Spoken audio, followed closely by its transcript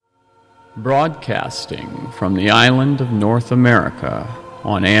Broadcasting from the island of North America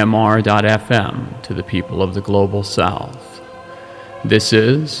on AMR.FM to the people of the Global South. This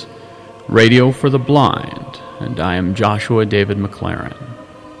is Radio for the Blind, and I am Joshua David McLaren.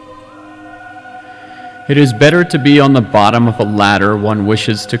 It is better to be on the bottom of a ladder one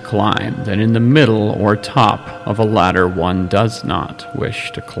wishes to climb than in the middle or top of a ladder one does not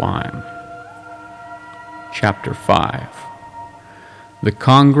wish to climb. Chapter 5. The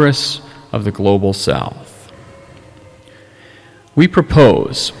Congress of the Global South. We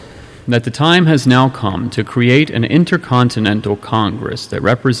propose that the time has now come to create an intercontinental Congress that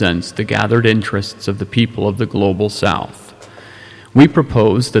represents the gathered interests of the people of the Global South. We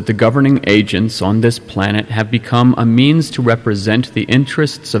propose that the governing agents on this planet have become a means to represent the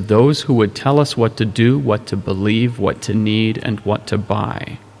interests of those who would tell us what to do, what to believe, what to need, and what to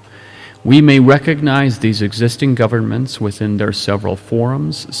buy. We may recognize these existing governments within their several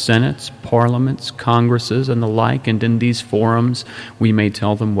forums, senates, parliaments, congresses, and the like, and in these forums we may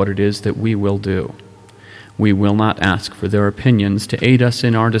tell them what it is that we will do. We will not ask for their opinions to aid us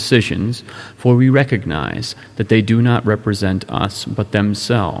in our decisions, for we recognize that they do not represent us but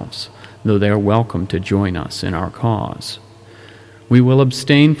themselves, though they are welcome to join us in our cause. We will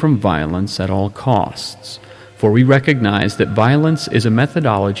abstain from violence at all costs, for we recognize that violence is a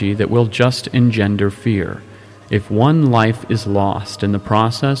methodology that will just engender fear. If one life is lost in the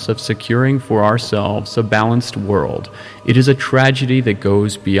process of securing for ourselves a balanced world, it is a tragedy that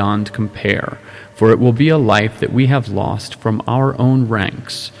goes beyond compare, for it will be a life that we have lost from our own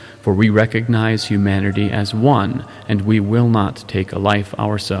ranks, for we recognize humanity as one, and we will not take a life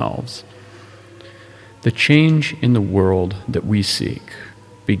ourselves. The change in the world that we seek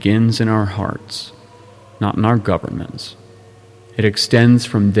begins in our hearts, not in our governments. It extends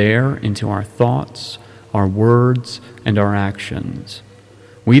from there into our thoughts, our words, and our actions.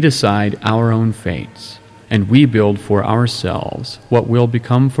 We decide our own fates, and we build for ourselves what will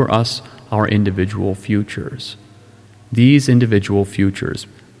become for us our individual futures. These individual futures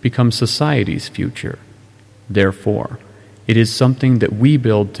become society's future. Therefore, it is something that we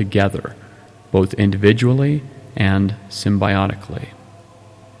build together, both individually and symbiotically.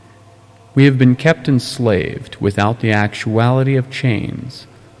 We have been kept enslaved without the actuality of chains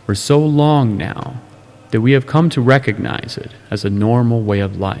for so long now that we have come to recognize it as a normal way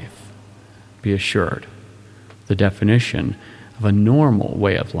of life. Be assured, the definition of a normal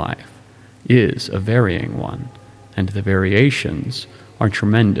way of life is a varying one, and the variations are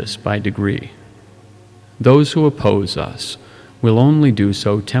tremendous by degree. Those who oppose us will only do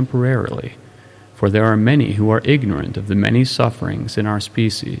so temporarily, for there are many who are ignorant of the many sufferings in our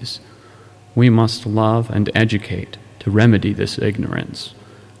species. We must love and educate to remedy this ignorance,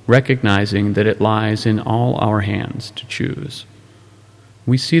 recognizing that it lies in all our hands to choose.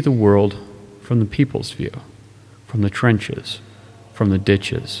 We see the world from the people's view, from the trenches, from the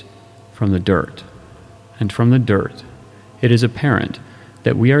ditches, from the dirt. And from the dirt, it is apparent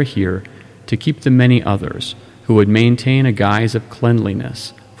that we are here to keep the many others who would maintain a guise of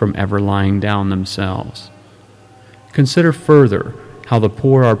cleanliness from ever lying down themselves. Consider further how the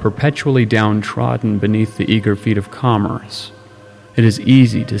poor are perpetually downtrodden beneath the eager feet of commerce. It is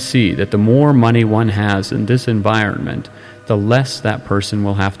easy to see that the more money one has in this environment, the less that person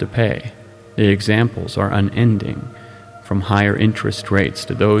will have to pay. The examples are unending, from higher interest rates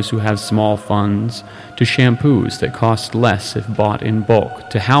to those who have small funds, to shampoos that cost less if bought in bulk,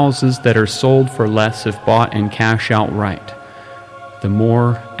 to houses that are sold for less if bought in cash outright. The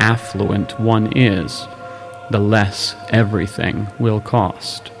more affluent one is, the less everything will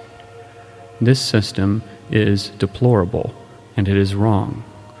cost. This system is deplorable, and it is wrong.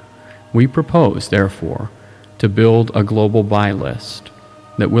 We propose, therefore, to build a global buy list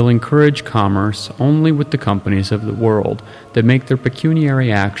that will encourage commerce only with the companies of the world that make their pecuniary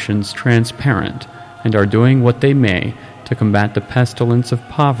actions transparent and are doing what they may to combat the pestilence of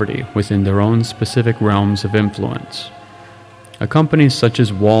poverty within their own specific realms of influence. A company such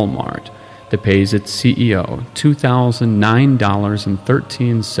as Walmart that pays its CEO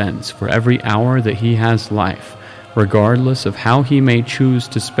 $2,009.13 for every hour that he has life, regardless of how he may choose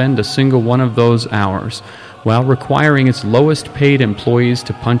to spend a single one of those hours, while requiring its lowest paid employees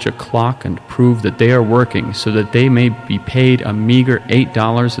to punch a clock and prove that they are working so that they may be paid a meager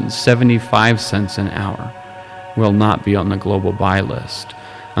 $8.75 an hour, will not be on the global buy list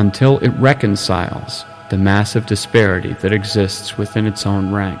until it reconciles the massive disparity that exists within its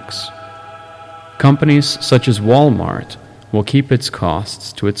own ranks. Companies such as Walmart will keep its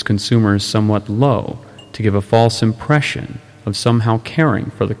costs to its consumers somewhat low to give a false impression of somehow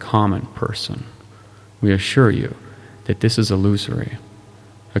caring for the common person. We assure you that this is illusory.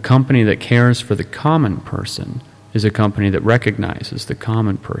 A company that cares for the common person is a company that recognizes the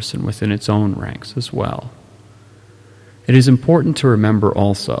common person within its own ranks as well. It is important to remember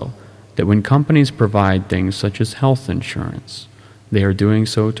also that when companies provide things such as health insurance, they are doing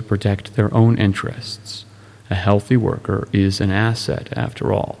so to protect their own interests. A healthy worker is an asset,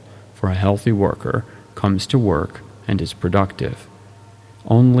 after all, for a healthy worker comes to work and is productive.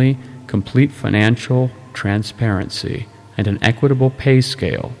 Only complete financial transparency and an equitable pay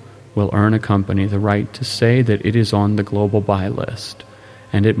scale will earn a company the right to say that it is on the global buy list,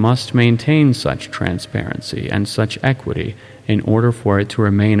 and it must maintain such transparency and such equity in order for it to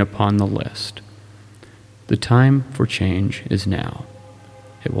remain upon the list. The time for change is now.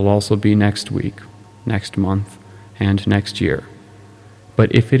 It will also be next week, next month, and next year.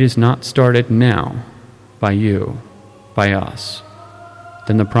 But if it is not started now, by you, by us,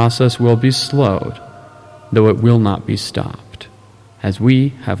 then the process will be slowed, though it will not be stopped, as we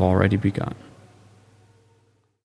have already begun.